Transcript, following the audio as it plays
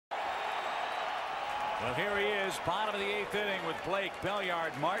Well, here he is, bottom of the 8th inning with Blake,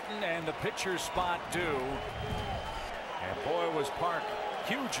 Belliard, Martin, and the pitcher's spot due. And boy, was Park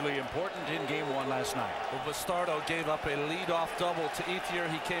hugely important in Game 1 last night. Well, Bastardo gave up a leadoff double to Ethier.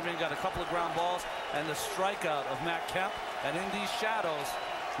 He came in, got a couple of ground balls, and the strikeout of Matt Kemp. And in these shadows,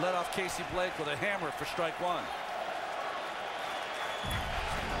 led off Casey Blake with a hammer for strike 1.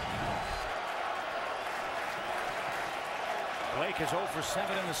 Blake is 0 for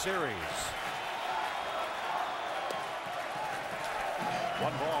 7 in the series.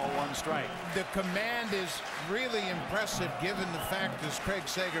 1 ball, 1 strike. The command is really impressive given the fact, as Craig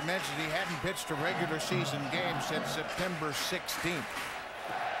Sager mentioned, he hadn't pitched a regular season game since September 16th.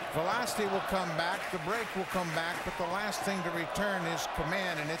 Velocity will come back, the break will come back, but the last thing to return is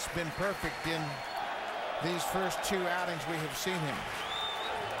command, and it's been perfect in these first 2 outings we have seen him.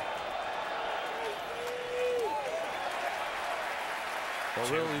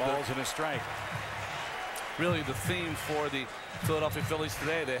 Well, really, balls and a strike. Really, the theme for the Philadelphia Phillies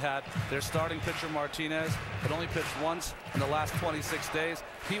today, they had their starting pitcher Martinez, had only pitched once in the last 26 days.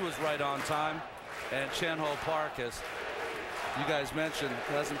 He was right on time. And Chan-Ho Park, as you guys mentioned,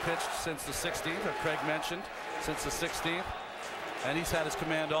 hasn't pitched since the 16th, or Craig mentioned, since the 16th. And he's had his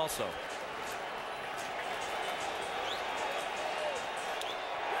command also.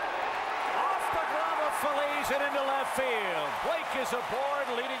 Off the glove of Phillies and into left field. Blake is aboard,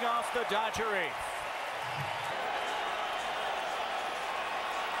 leading off the Dodger 8th.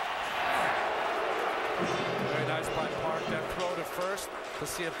 Very nice by Park. That throw to first to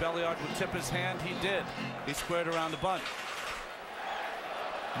see if Belliard would tip his hand. He did. He squared around the bunt.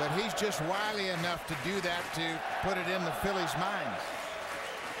 But he's just wily enough to do that to put it in the Phillies' minds.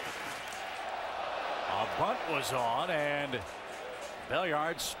 A bunt was on, and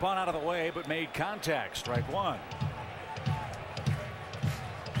Belliard spun out of the way but made contact. Strike 1.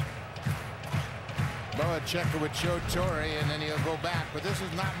 Boa checker with Joe Torre, and then he'll go back. But this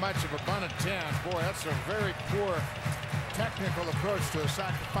is not much of a bunt attempt. Boy, that's a very poor technical approach to a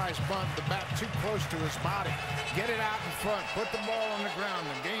sacrifice bunt. The bat too close to his body. Get it out in front. Put the ball on the ground.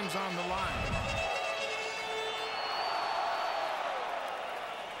 The game's on the line.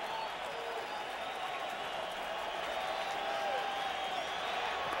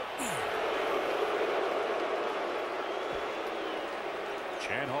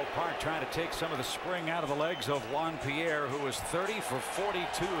 Chan-Ho Park trying to take some of the spring out of the legs of Juan Pierre, who was 30 for 42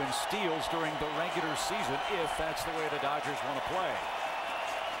 in steals during the regular season, if that's the way the Dodgers want to play.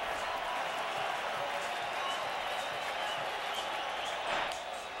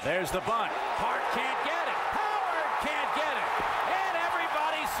 There's the bunt. Park can't get it. Howard can't get it. And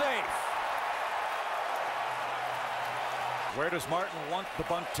everybody's safe. Where does Martin want the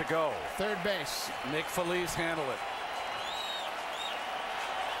bunt to go? Third base. Make Phillies handle it.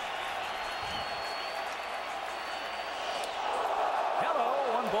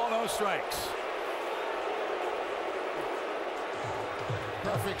 Hello, 1 ball, no strikes.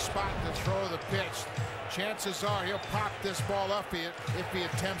 Perfect spot to throw the pitch. Chances are he'll pop this ball up if he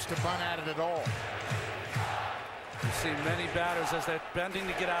attempts to bunt at it at all. You see many batters as they're bending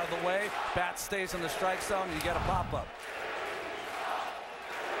to get out of the way. Bat stays in the strike zone, and you get a pop-up.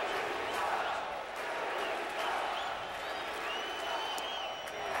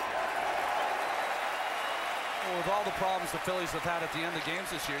 Well, with all the problems the Phillies have had at the end of games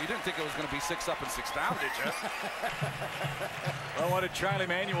this year, you didn't think it was going to be 6 up and 6 down, did you? Well, what did Charlie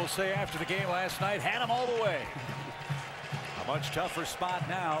Manuel say after the game last night? Had him all the way. A much tougher spot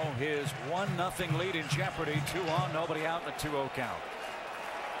now. His 1-0 lead in jeopardy. 2 on, nobody out, and a 2-0 count.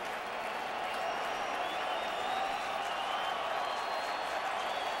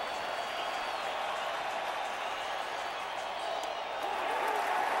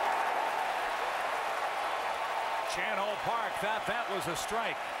 Chan-Ho Park thought that was a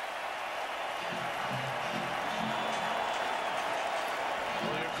strike.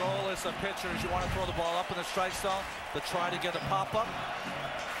 Well, your goal as a pitcher is you want to throw the ball up in the strike zone to try to get a pop-up.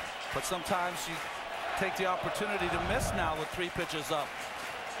 But sometimes you take the opportunity to miss now with 3 pitches up.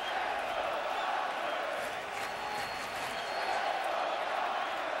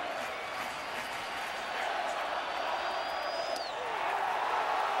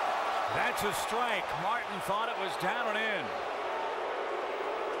 That's a strike. Martin thought it was down and in.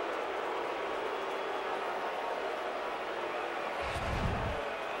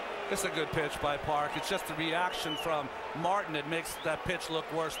 It's a good pitch by Park. It's just the reaction from Martin that makes that pitch look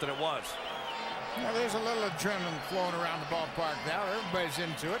worse than it was. Now, there's a little adrenaline flowing around the ballpark now. Everybody's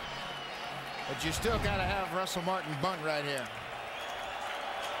into it. But you still got to have Russell Martin bunt right here.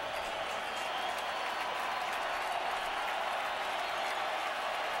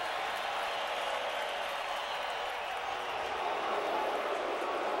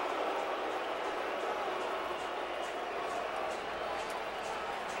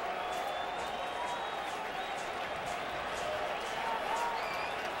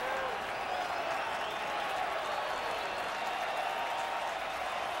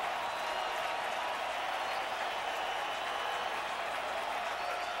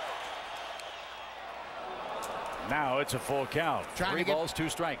 Now it's a full count. 3 balls, 2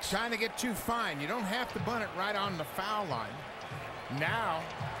 strikes. Trying to get too fine. You don't have to bunt it right on the foul line. Now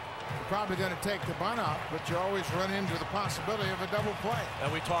you're probably going to take the bunt off, but you always run into the possibility of a double play.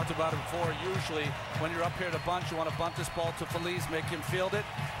 And we talked about it before. Usually when you're up here to bunt, you want to bunt this ball to Phillies, make him field it.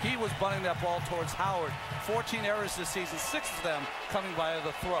 He was bunting that ball towards Howard. 14 errors this season, 6 of them coming via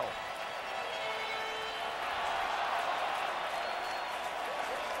the throw.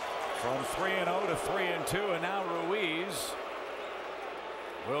 From 3-0 to 3-2, and now Ruiz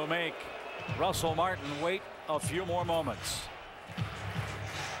will make Russell Martin wait a few more moments.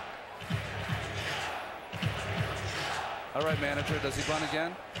 All right, manager, does he bunt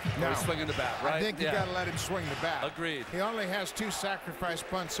again? No. Or he's swinging the bat, right? I think you got to let him swing the bat. Agreed. He only has 2 sacrifice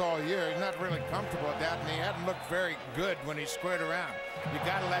bunts all year. He's not really comfortable with that, and he hadn't looked very good when he squared around. You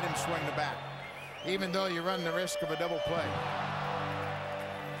got to let him swing the bat, even though you run the risk of a double play.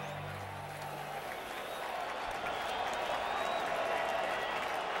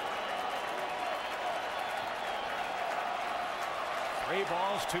 Three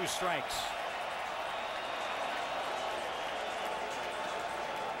balls, 2 strikes.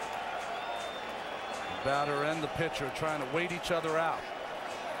 The batter and the pitcher trying to wait each other out.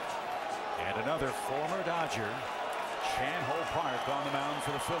 And another former Dodger, Chan-Ho Park, on the mound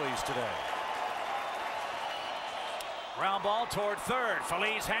for the Phillies today. Ground ball toward third.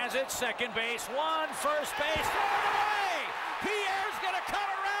 Phillies has it. Second base, 1. First base, throw it away. Pierre's going to cut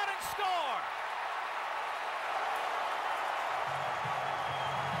around and score.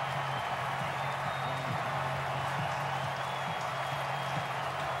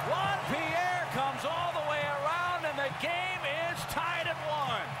 Pierre comes all the way around, and the game is tied at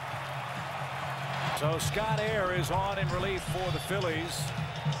 1. So Scott Air is on in relief for the Phillies.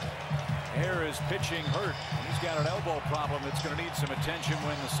 Air is pitching hurt. He's got an elbow problem that's going to need some attention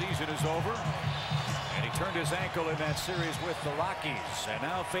when the season is over. And he turned his ankle in that series with the Rockies, and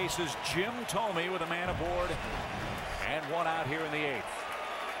now faces Jim Thome with a man aboard and 1 out here in the 8th.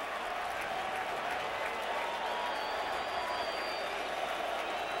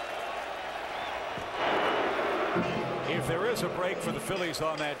 If there is a break for the Phillies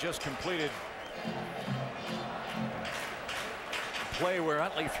on that just completed play where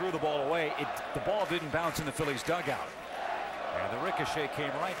Utley threw the ball away, the ball didn't bounce in the Phillies dugout. And the ricochet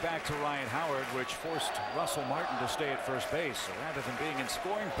came right back to Ryan Howard, which forced Russell Martin to stay at first base. So rather than being in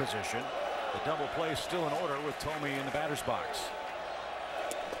scoring position, the double play is still in order with Thome in the batter's box.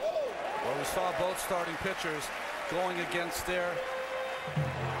 Well, we saw both starting pitchers going against their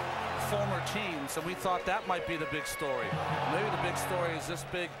former teams, and we thought that might be the big story. Maybe the big story is this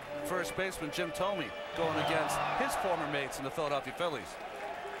big first baseman Jim Thome going against his former mates in the Philadelphia Phillies.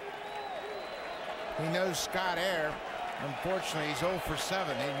 He knows Scott Air. Unfortunately, he's 0 for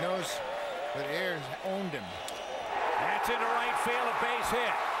 7. He knows that Air's owned him. That's into right field, a base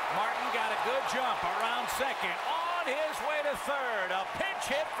hit. Martin got a good jump around second. On his way to third, a pinch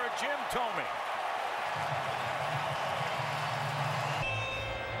hit for Jim Thome.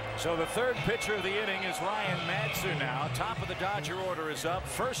 So the third pitcher of the inning is Ryan Madson now. Top of the Dodger order is up.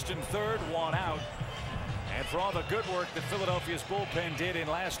 First and third, 1 out. And for all the good work that Philadelphia's bullpen did in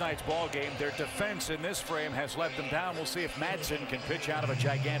last night's ball game, their defense in this frame has let them down. We'll see if Madson can pitch out of a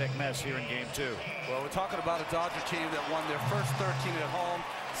gigantic mess here in game 2. Well, we're talking about a Dodger team that won their first 13 at home,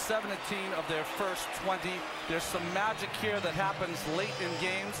 17 of their first 20. There's some magic here that happens late in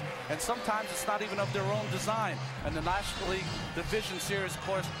games, and sometimes it's not even of their own design. And the National League Division Series, of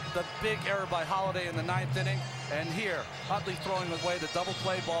course, the big error by Holiday in the 9th inning. And here, Utley throwing away the double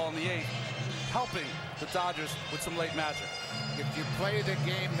play ball in the 8th, helping the Dodgers with some late magic. If you play the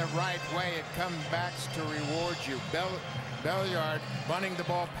game the right way, it comes back to reward you. Belliard bunting the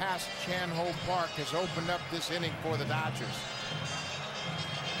ball past Chan-Ho Park has opened up this inning for the Dodgers.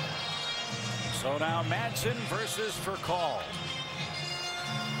 So now Madson versus Furcal.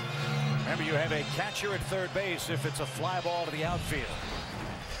 Remember, you have a catcher at third base if it's a fly ball to the outfield.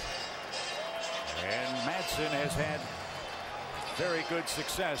 And Madson has had very good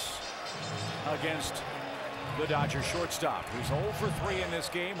success against the Dodger shortstop, who's 0 for 3 in this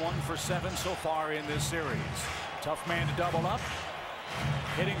game, 1 for 7 so far in this series. Tough man to double up,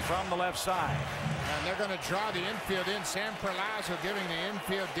 hitting from the left side. And they're going to draw the infield in. Sam Perlaza giving the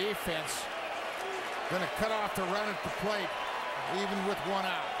infield defense. Going to cut off the run at the plate, even with 1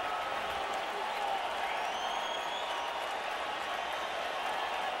 out.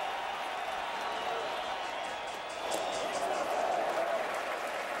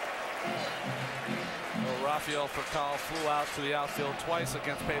 Well, Rafael Furcal flew out to the outfield twice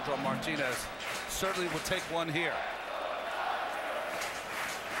against Pedro Martinez. Certainly would take one here.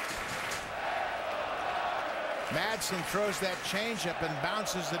 Madsen throws that changeup and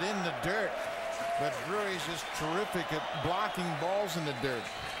bounces it in the dirt. But Drury's just terrific at blocking balls in the dirt.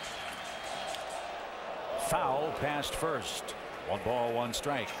 Foul past first. 1 ball, 1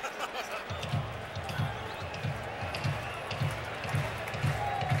 strike.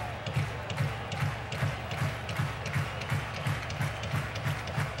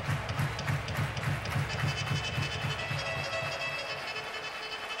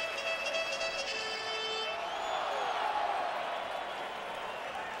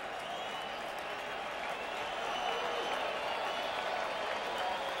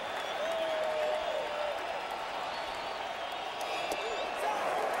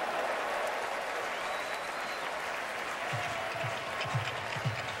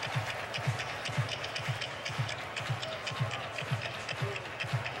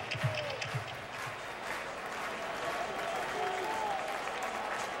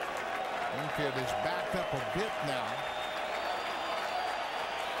 Infield is backed up a bit now.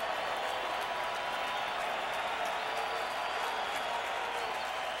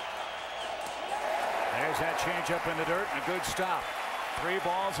 There's that changeup in the dirt and a good stop. 3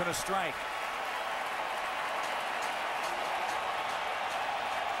 balls and a strike.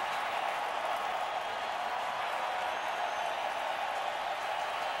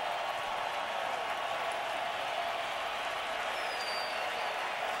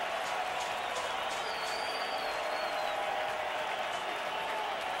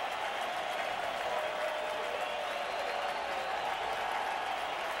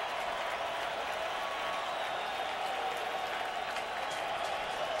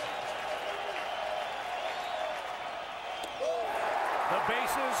 The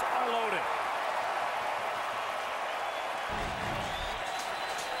bases are loaded.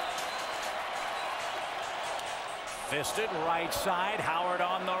 Fisted right side. Howard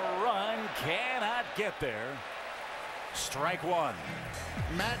on the run. Cannot get there. Strike 1.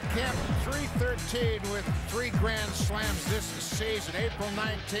 Matt Kemp, .313 with 3 grand slams this season. April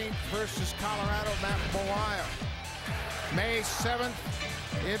 19th versus Colorado, Matt Boyle. May 7th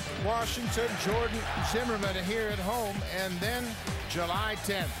in Washington, Jordan Zimmerman here at home. And then July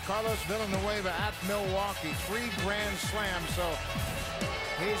 10th, Carlos Villanueva at Milwaukee. 3 grand slams. So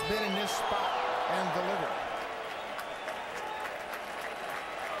he's been in this spot and delivered.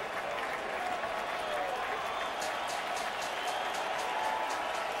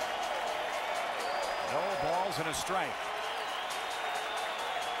 No balls and a strike.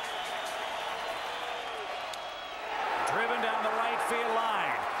 Driven down the right field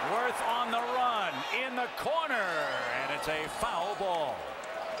line. Worth on the run in the corner, and it's a foul ball.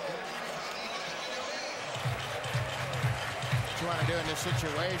 What you want to do in this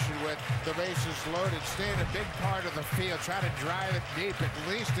situation with the bases loaded, stay in a big part of the field, try to drive it deep, at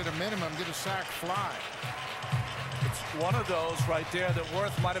least at a minimum get a sac fly. It's one of those right there that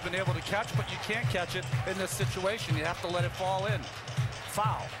Worth might have been able to catch, but you can't catch it in this situation. You have to let it fall in.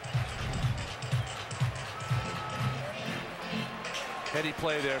 Foul. Heady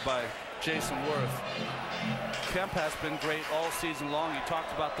play there by Jason Worth. Kemp has been great all season long. You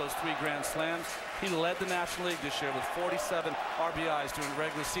talked about those 3 grand slams. He led the National League this year with 47 RBIs during the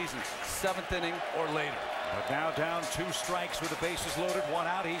regular season, 7th inning or later. But now down 2 strikes with the bases loaded, 1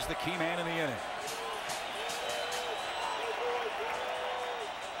 out. He's the key man in the inning.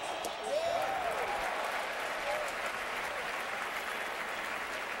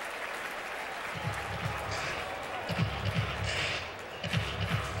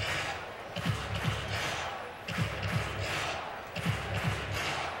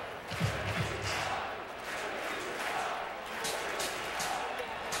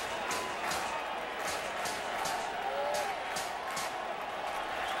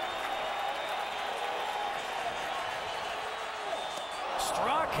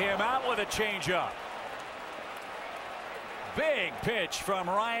 Struck him out with a changeup. Big pitch from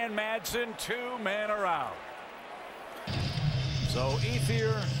Ryan Madsen. 2 men are out. So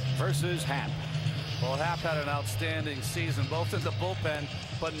Ethier versus Happ. Well, Happ had an outstanding season, both in the bullpen,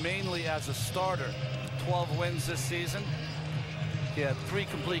 but mainly as a starter. 12 wins this season. He had 3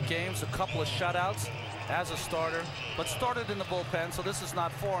 complete games, a couple of shutouts as a starter, but started in the bullpen, so this is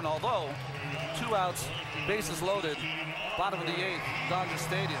not foreign. Although 2 outs, bases loaded, bottom of the 8th, Dodger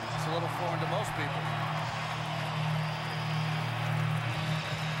Stadium. It's a little foreign to most people.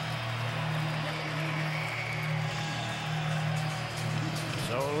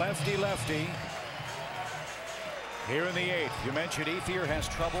 So lefty. Here in the 8th, you mentioned Ethier has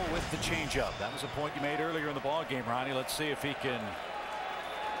trouble with the changeup. That was a point you made earlier in the ball game, Ronnie. Let's see if he can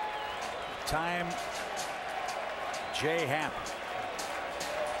time Jay Happ.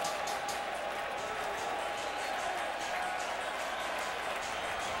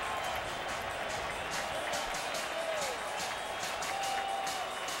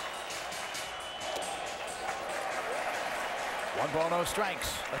 1 ball, no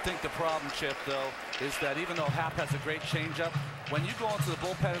strikes. I think the problem, Chip, though, is that even though Happ has a great changeup, when you go into the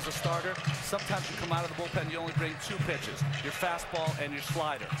bullpen as a starter, sometimes you come out of the bullpen, you only bring 2 pitches, your fastball and your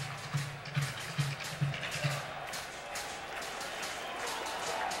slider.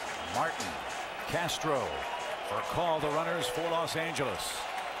 Martin, Castro for a call the runners for Los Angeles.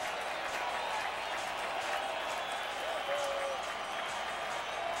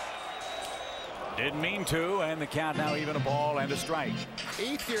 Didn't mean to, and the count now even, a ball and a strike.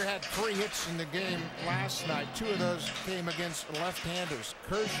 Ethier had 3 hits in the game last night. 2 of those came against left-handers.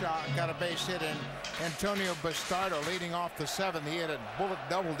 Kershaw got a base hit, and Antonio Bastardo leading off the 7th. He had a bullet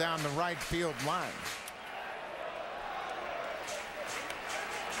double down the right field line.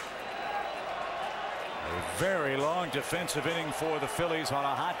 A very long defensive inning for the Phillies on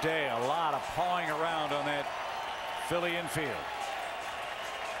a hot day. A lot of pawing around on that Philly infield.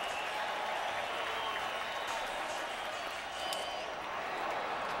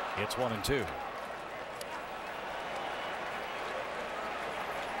 It's 1-2.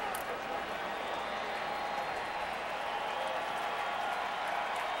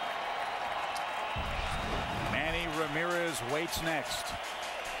 Manny Ramirez waits next.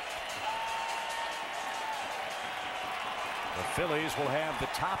 The Phillies will have the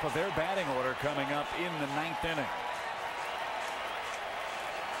top of their batting order coming up in the 9th inning.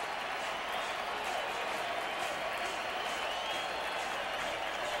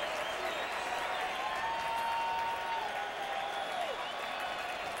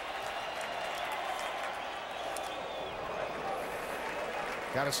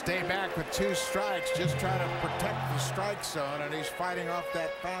 Got to stay back with 2 strikes, just try to protect the strike zone, and he's fighting off that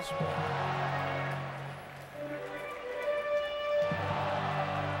fastball.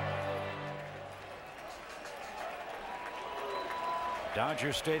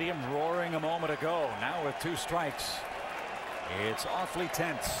 Dodger Stadium roaring a moment ago. Now with 2 strikes, it's awfully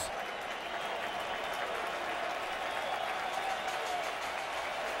tense.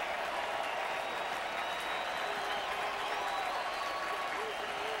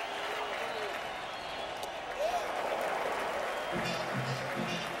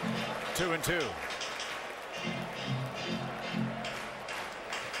 Two and 2.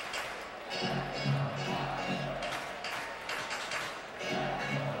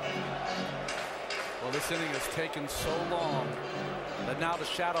 Well, this inning has taken so long that now the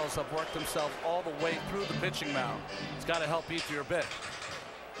shadows have worked themselves all the way through the pitching mound. It's got to help Ethier a bit.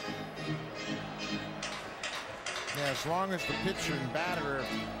 Yeah, as long as the pitcher and batter are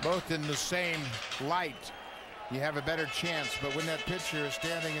both in the same light, you have a better chance. But when that pitcher is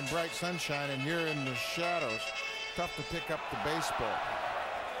standing in bright sunshine and you're in the shadows, tough to pick up the baseball.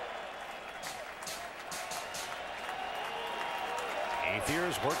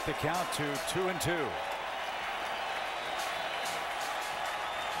 Ethier's worked the count to 2 and 2.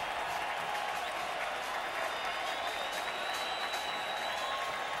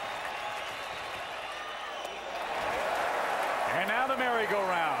 And now the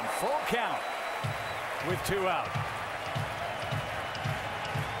merry-go-round. Full count with 2 out.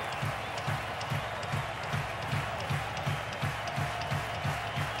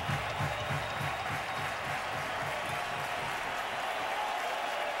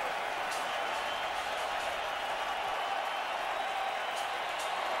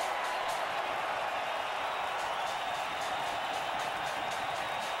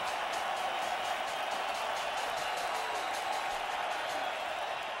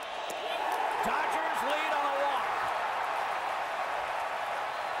 Dodgers lead on a walk.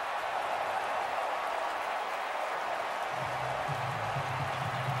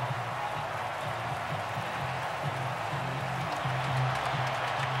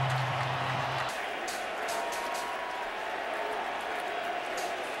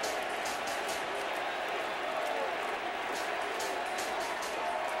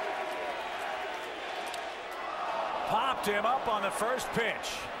 Popped him up on the first pitch.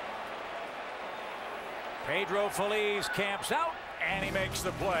 Pedro Feliz camps out, and he makes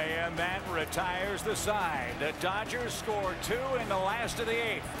the play, and that retires the side. The Dodgers score 2 in the last of the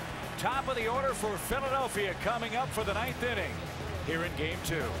 8th. Top of the order for Philadelphia coming up for the 9th inning here in Game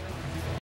 2.